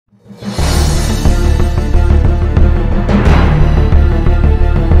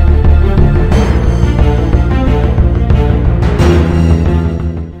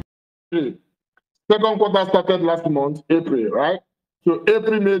second quarter started last month, April, right? So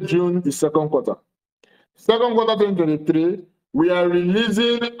April, May, June, the second quarter. Second quarter 2023, we are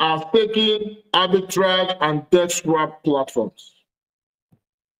releasing our staking, arbitrage, and debt swap platforms.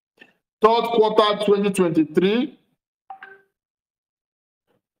 Third quarter 2023,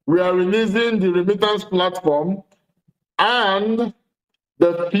 we are releasing the remittance platform and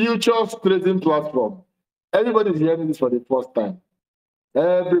the futures trading platform. Everybody is hearing this for the first time.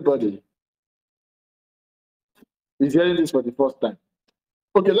 Everybody is hearing this for the first time.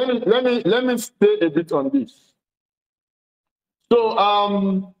 Okay, let me stay a bit on this.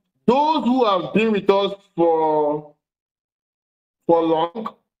 So those who have been with us for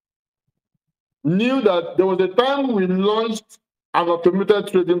long knew that there was a time we launched an automated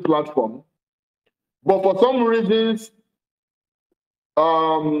trading platform, but for some reasons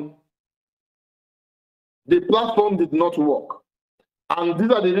the platform did not work. And these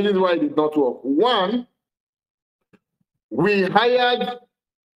are the reasons why it did not work. One, we hired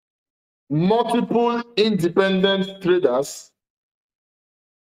multiple independent traders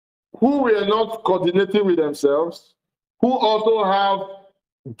who were not coordinating with themselves, who also have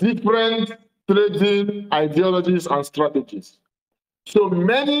different trading ideologies and strategies. So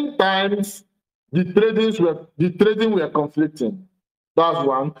many times the trading were conflicting. That's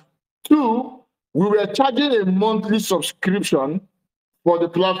one. Two, we were charging a monthly subscription for the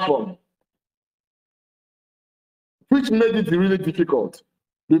platform, which made it really difficult.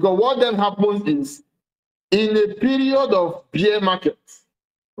 Because what then happens is, in a period of bear market,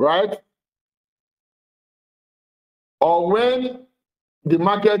 right? Or when the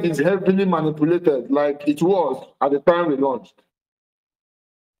market is heavily manipulated, like it was at the time we launched,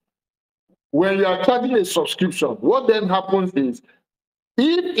 when you are charging a subscription, what then happens is,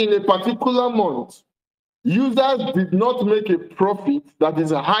 if in a particular month, users did not make a profit that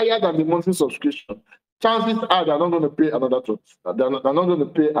is higher than the monthly subscription, chances are they're not going to pay another. They're not going to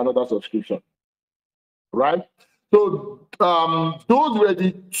pay another subscription, right? So those were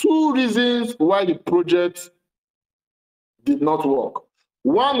the two reasons why the project did not work.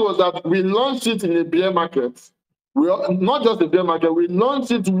 One was that we launched it in a bear market. Not just a bear market. We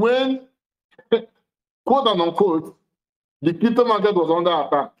launched it when, quote and unquote, the crypto market was under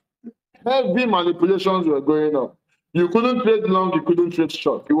attack. Heavy manipulations were going on. You couldn't trade long, you couldn't trade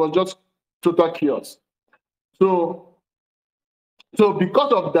short. It was just total chaos. So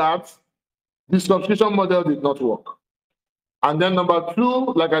because of that, the subscription model did not work. And then number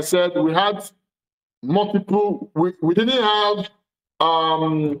two, like I said, we had multiple, we didn't have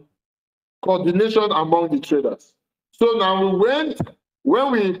coordination among the traders. So now when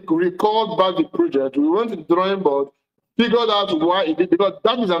we recalled back the project, we went to the drawing board, figured out why it did, because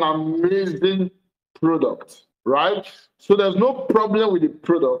that is an amazing product, right? So there's no problem with the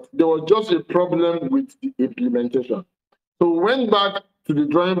product. There was just a problem with the implementation. So we went back to the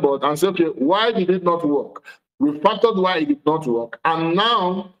drawing board and said, okay, why did it not work? We factored why it did not work. And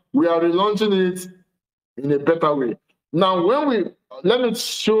now we are relaunching it in a better way. Now, let me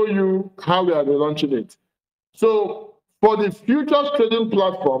show you how we are relaunching it. So for the futures trading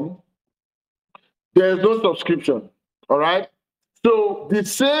platform, there is no subscription. All right. So the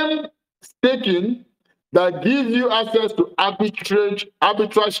same staking that gives you access to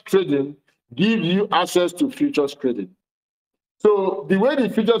arbitrage trading gives you access to futures trading. So the way the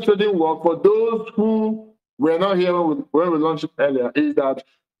futures trading works, for those who were not here when we launched it earlier, is that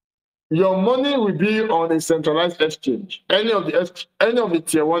your money will be on a centralized exchange, any of the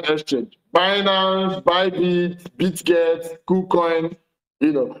tier one exchange, Binance, Bybit, BitGet, KuCoin,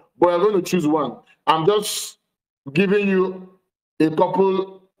 but we're going to choose one. I'm just giving you a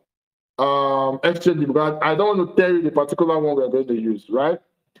couple exchanges because I don't want to tell you the particular one we're going to use, right?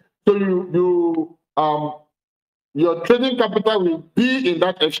 So your trading capital will be in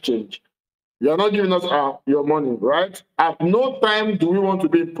that exchange. You are not giving us your money, right? At no time do we want to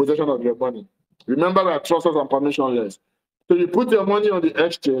be in possession of your money. Remember, we are trusted and permissionless. So you put your money on the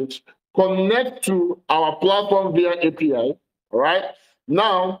exchange, connect to our platform via API, right?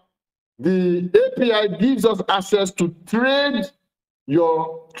 Now, the API gives us access to trade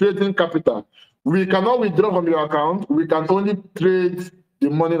your trading capital. We cannot withdraw from your account. We can only trade the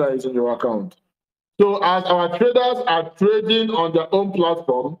money that is in your account. So as our traders are trading on their own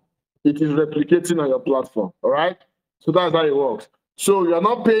platform, it is replicating on your platform, all right? So that's how it works. So you're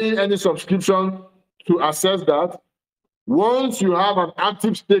not paying any subscription to access that. Once you have an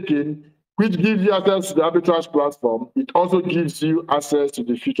active staking, which gives you access to the arbitrage platform, it also gives you access to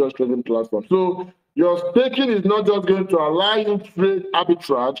the futures trading platform. So your staking is not just going to allow you to trade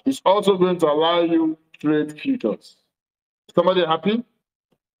arbitrage, it's also going to allow you to trade futures. Somebody happy?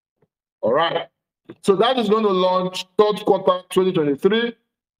 All right. So that is going to launch third quarter 2023.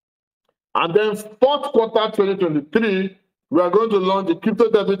 And then fourth quarter 2023, we are going to launch the crypto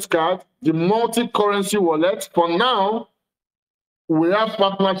debit card, the multi-currency wallet. For now, we have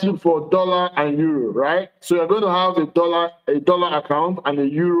partnership for dollar and euro, right? So you're going to have a dollar account and a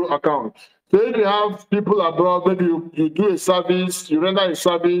euro account. So if you have people abroad, maybe you do a service, you render a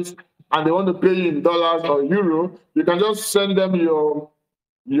service, and they want to pay you in dollars or euro, you can just send them your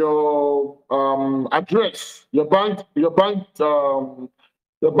address, your bank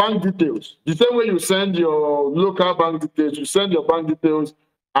details. The same way you send your local bank details, you send your bank details,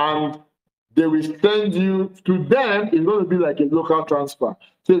 and they will send you to them. It's going to be like a local transfer.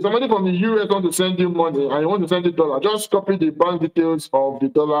 So if somebody from the US wants to send you money and you want to send it dollar, just copy the bank details of the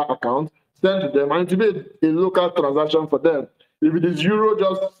dollar account, send to them, and it will be a local transaction for them. If it is euro,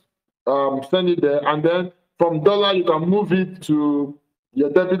 just send it there, and then from dollar you can move it to your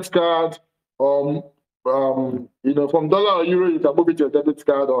debit card, from dollar or euro you can move it to your debit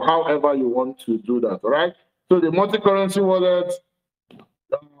card, or however you want to do that. All right. So the multi-currency wallet,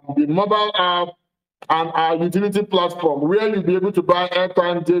 the mobile app, and our utility platform, where you'll be able to buy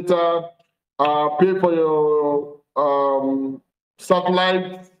airtime, data, pay for your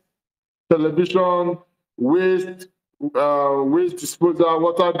satellite television, waste disposal,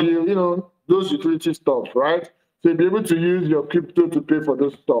 water bill, those utility stuff, right? So you'll be able to use your crypto to pay for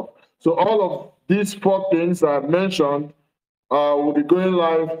those stuff. So all of these 4 things I've mentioned will be going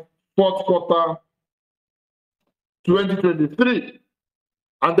live fourth quarter 2023.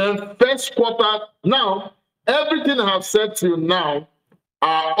 And then first quarter, now, everything I have said to you now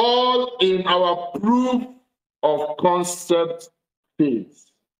are all in our proof of concept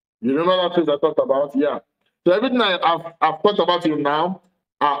phase. You remember that phase I talked about? Yeah. So everything I've talked about you now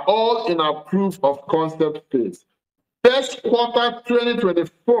are all in our proof of concept phase. First quarter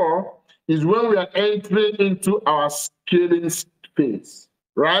 2024 is when we are entering into our scaling phase,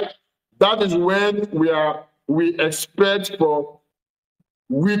 right? That is when we expect for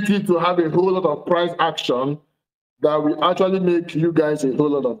WITTY to have a whole lot of price action that will actually make you guys a whole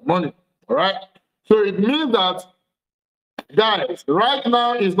lot of money. All right. So it means that, guys, right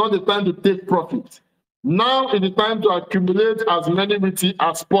now is not the time to take profit. Now is the time to accumulate as many WITTY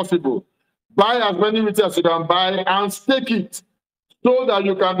as possible. Buy as many WITTY as you can buy and stake it so that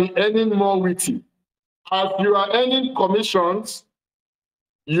you can be earning more WITTY. As you are earning commissions,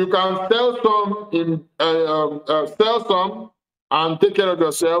 you can sell some and take care of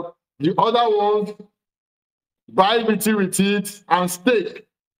yourself. The other ones, buy WITTY with it and stake.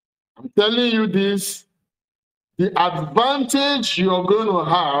 I'm telling you this, the advantage you're going to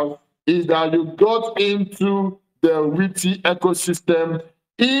have is that you got into the WITTY ecosystem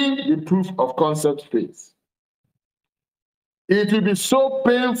in the proof of concept phase. It will be so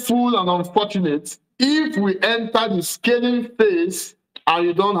painful and unfortunate if we enter the scaling phase and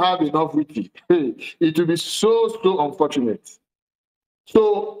you don't have enough WITTY. It will be so unfortunate.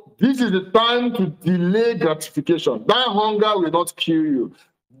 So this is the time to delay gratification. That hunger will not kill you.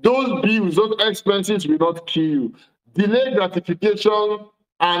 Those bills, those expenses will not kill you. Delay gratification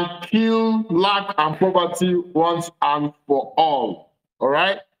and kill lack and poverty once and for all. All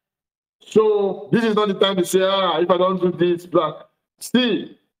right? So this is not the time to say, if I don't do this, blah.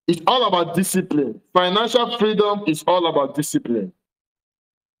 See, it's all about discipline. Financial freedom is all about discipline.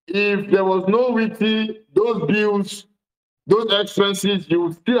 If there was no WITTY, those bills, those expenses, you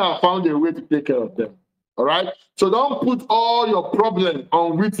would still have found a way to take care of them. All right? So don't put all your problems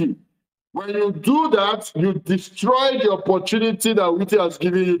on WITTY. When you do that, you destroy the opportunity that WITTY has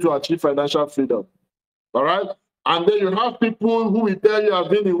given you to achieve financial freedom. All right? And then you have people who will tell you I've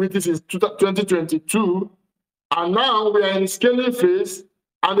been in WITTY since 2022, and now we are in scaling phase,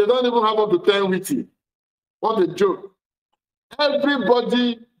 and they don't even have up to 10 WITTY. What a joke.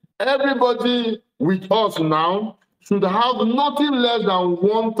 Everybody with us now should have nothing less than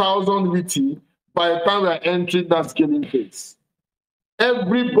 1,000 WITTY by the time we are entering that scaling phase.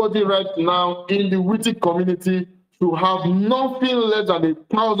 Everybody right now in the WITTY community should have nothing less than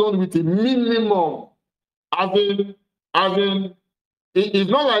 1,000 WITTY minimum. As in, it's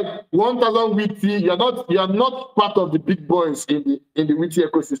not like 1,000 WITTY. You're not part of the big boys in the WITTY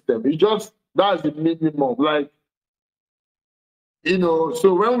ecosystem. It's just that's the minimum. Like,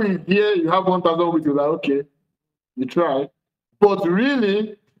 so when we hear you have 1,000 WITTY, we're like, okay, you try. But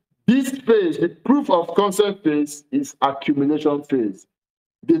really, this phase, the proof of concept phase, is accumulation phase.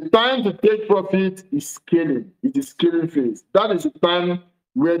 The time to take profit is scaling. It is scaling phase. That is the time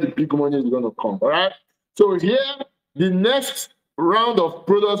where the big money is going to come. All right. So here, the next round of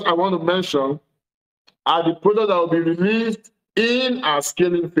products I want to mention are the products that will be released in our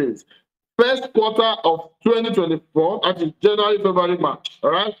scaling phase. first quarter of 2024, that is January, February, March.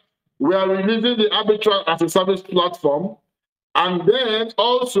 All right, we are releasing the arbitrage as a service platform, and then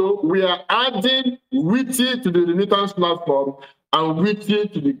also we are adding WITTY to the remittance platform and WITTY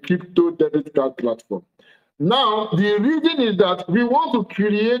to the crypto debit card platform. Now, the reason is that we want to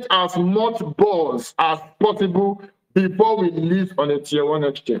create as much buzz as possible before we list on a tier 1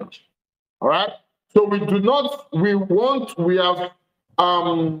 exchange. All right. So we have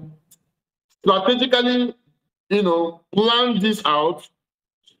strategically, planned this out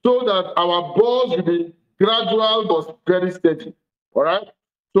so that our buzz will be gradual but very steady. All right.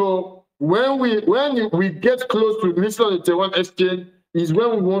 So when we get close to listing on the tier 1 exchange is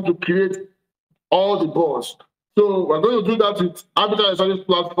when we want to create all the buzz. So we're going to do that with arbitrage service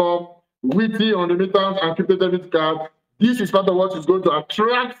platform, WITTY on remittance, and crypto debit card. This is part of what is going to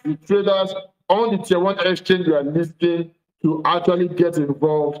attract the traders on the tier 1 exchange we are listing to actually get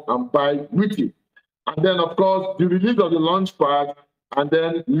involved and buy WITTY. And then, of course, the release of the launchpad and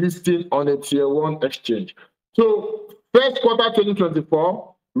then listing on a tier 1 exchange. So first quarter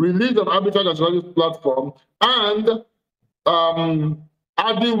 2024, release of arbitrage as service platform and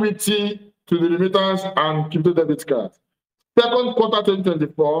adding WITTY to the remittance and crypto debit card. Second quarter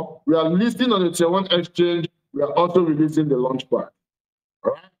 2024, we are listing on the tier 1 exchange. We are also releasing the launchpad.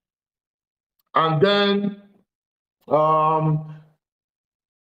 All right. And then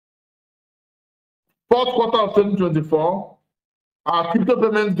fourth quarter of 2024, our crypto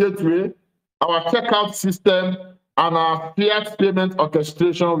payment gateway, our checkout system, and our fiat payment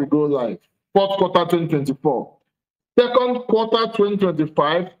orchestration will go live. Fourth quarter 2024. Second quarter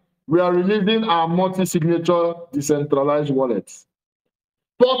 2025, we are releasing our multi-signature decentralized wallets.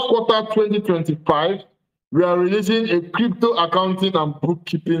 Fourth quarter 2025, we are releasing a crypto accounting and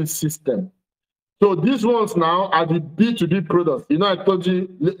bookkeeping system. So these ones now are the B2B products. I told you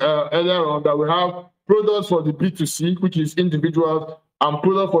earlier on that we have products for the B2C, which is individuals, and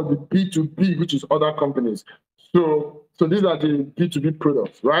products for the B2B, which is other companies. So these are the B2B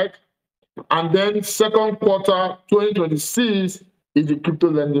products, right? And then second quarter 2026 is the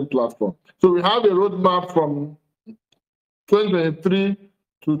crypto lending platform. So we have a roadmap from 2023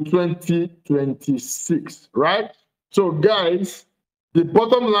 to 2026, right? So guys, the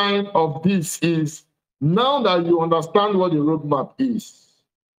bottom line of this is, now that you understand what the roadmap is,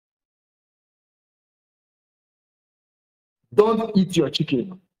 don't eat your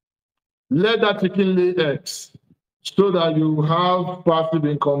chicken. Let that chicken lay eggs so that you have passive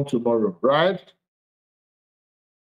income tomorrow, right?